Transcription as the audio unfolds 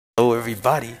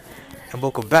everybody, and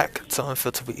welcome back to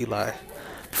Unfiltered with Eli.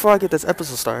 Before I get this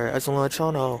episode started, I just want to let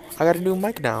y'all know I got a new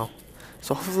mic now,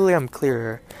 so hopefully I'm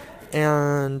clearer.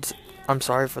 And I'm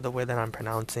sorry for the way that I'm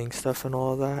pronouncing stuff and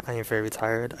all of that. I am very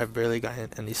tired. I've barely gotten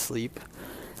any sleep,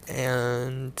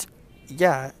 and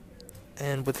yeah.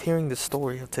 And with hearing the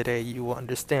story of today, you will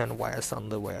understand why I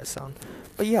sound the way I sound.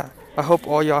 But yeah, I hope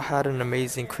all y'all had an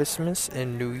amazing Christmas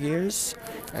and New Year's.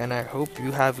 And I hope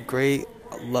you have great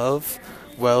love,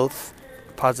 wealth,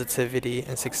 positivity,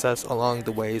 and success along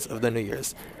the ways of the New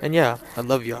Year's. And yeah, I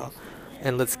love y'all.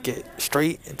 And let's get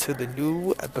straight into the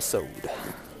new episode.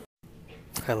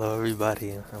 Hello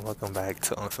everybody, and welcome back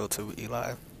to Unfiltered with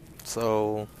Eli.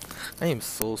 So, I am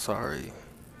so sorry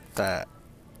that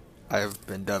I've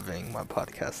been dubbing my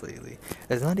podcast lately.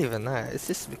 It's not even that. It's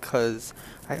just because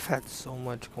I've had so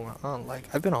much going on. Like,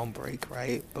 I've been on break,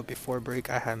 right? But before break,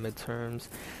 I had midterms,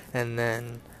 and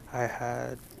then I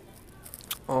had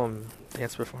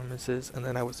dance performances, and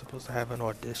then I was supposed to have an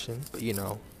audition. But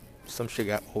some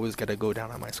shit always gotta go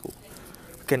down at my school.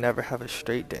 I can never have a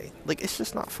straight day. Like, it's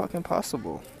just not fucking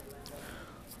possible.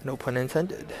 No pun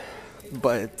intended.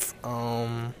 But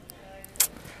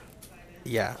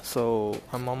yeah, so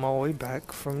I'm on my way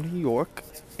back from New York,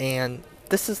 and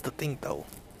this is the thing though.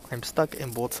 I'm stuck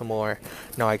in Baltimore.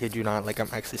 No, I kid you not, like I'm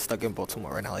actually stuck in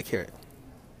Baltimore right now, like hear it.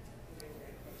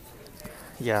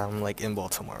 Yeah, I'm like in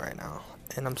Baltimore right now,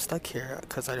 and I'm stuck here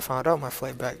because I found out my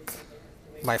flight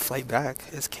back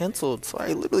is canceled, so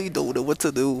I literally don't know what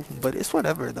to do, but it's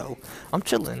whatever though. I'm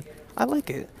chilling. I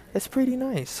like it. It's pretty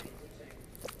nice.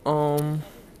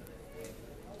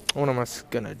 What am I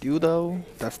gonna do though?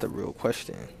 That's the real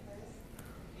question.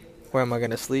 Where am I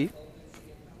gonna sleep?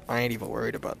 I ain't even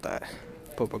worried about that.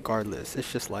 But regardless, it's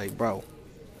just like, bro,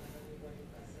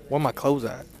 where my clothes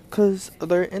at? Cause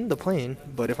they're in the plane,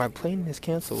 but if my plane is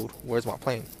canceled, where's my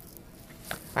plane?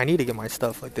 I need to get my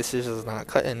stuff. Like, this is just not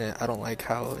cutting it. I don't like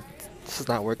how this is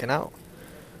not working out.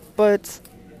 But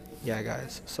yeah,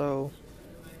 guys. So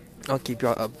I'll keep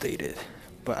y'all updated.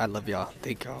 But I love y'all.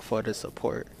 Thank y'all for the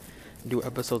support. New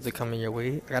episodes are coming your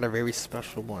way. I got a very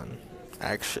special one,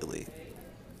 actually.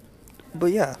 But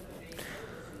yeah.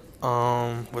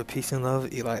 With peace and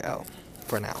love, Eli out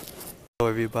for now.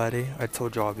 Hello everybody. I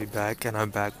told you I'll be back, and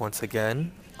I'm back once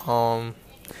again. I'm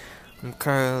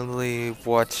currently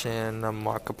watching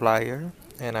Markiplier,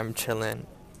 and I'm chilling,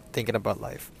 thinking about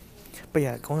life. But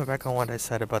yeah, going back on what I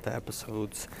said about the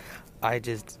episodes, I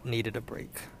just needed a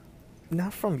break.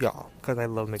 Not from y'all, because I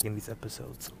love making these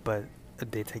episodes, but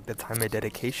they take the time and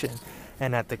dedication,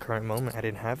 and at the current moment I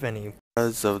didn't have any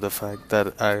because of the fact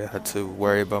that I had to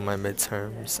worry about my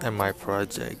midterms and my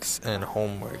projects and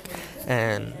homework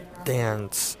and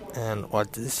dance and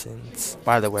auditions.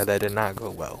 By the way, that did not go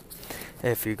well.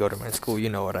 If you go to my school, you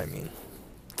know what I mean.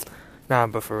 Nah,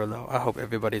 but for real though, I hope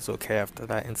everybody's okay after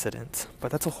that incident,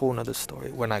 but that's a whole nother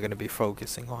story we're not going to be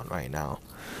focusing on right now.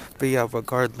 But yeah,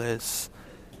 regardless,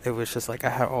 it was just like I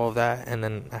had all of that, and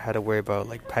then I had to worry about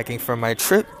like packing for my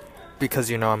trip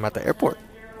because I'm at the airport.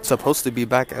 Supposed to be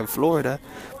back in Florida,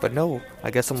 but no,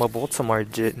 I guess I'm a Baltimore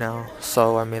jit now.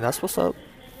 So I mean, that's what's up.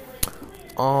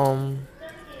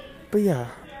 But yeah,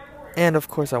 and of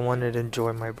course I wanted to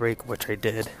enjoy my break, which I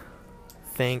did.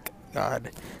 Thank God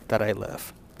that I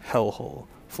left hellhole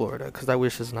Florida, because that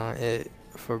was just not it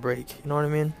for break. You know what I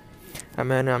mean?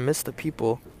 I miss the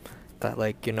people that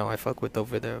I fuck with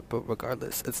over there, but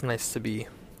regardless, it's nice to be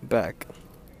back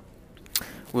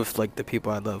with like the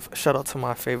people I love. Shout out to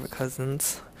my favorite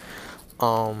cousins,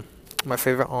 my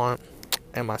favorite aunt,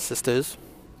 and my sisters,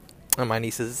 and my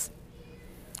nieces,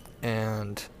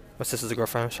 and my sister's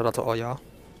girlfriend. Shout out to all y'all.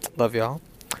 Love y'all.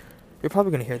 You're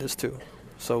probably gonna hear this too,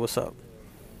 so what's up?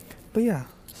 But yeah,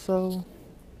 so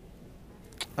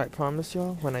I promise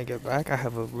y'all, when I get back, I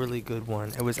have a really good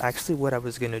one. It was actually what I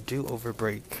was gonna do over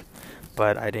break,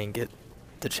 but I didn't get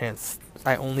the chance.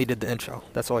 I only did the intro.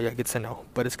 That's all y'all get to know.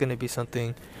 But it's gonna be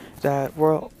something that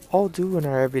we're all do in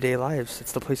our everyday lives.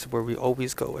 It's the place where we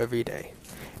always go every day.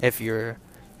 If you're,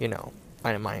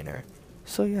 a minor.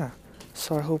 So yeah.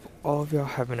 So I hope all of y'all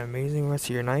have an amazing rest of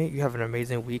your night. You have an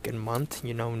amazing week and month.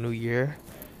 New year.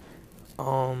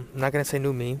 I'm not gonna say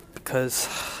new me because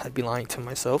I'd be lying to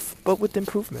myself, but with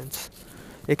improvements.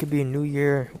 It could be a new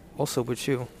year also with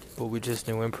you, but with just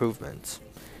new improvements.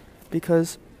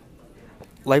 Because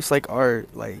life's like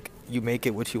art, like you make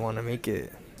it what you want to make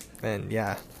it. And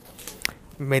yeah,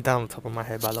 made that on the top of my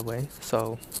head, by the way.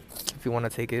 So if you want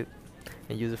to take it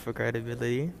and use it for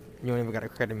credibility, you don't even gotta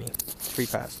credit me. Free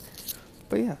pass.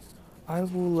 But yeah, I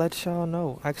will let y'all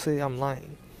know. Actually, I'm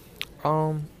lying.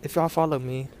 If y'all follow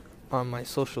me on my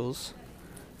socials,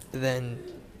 then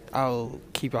I'll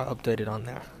keep y'all updated on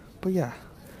there. But yeah,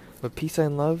 with peace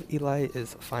and love, Eli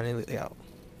is finally out.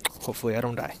 Hopefully I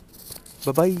don't die.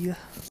 Bye bye.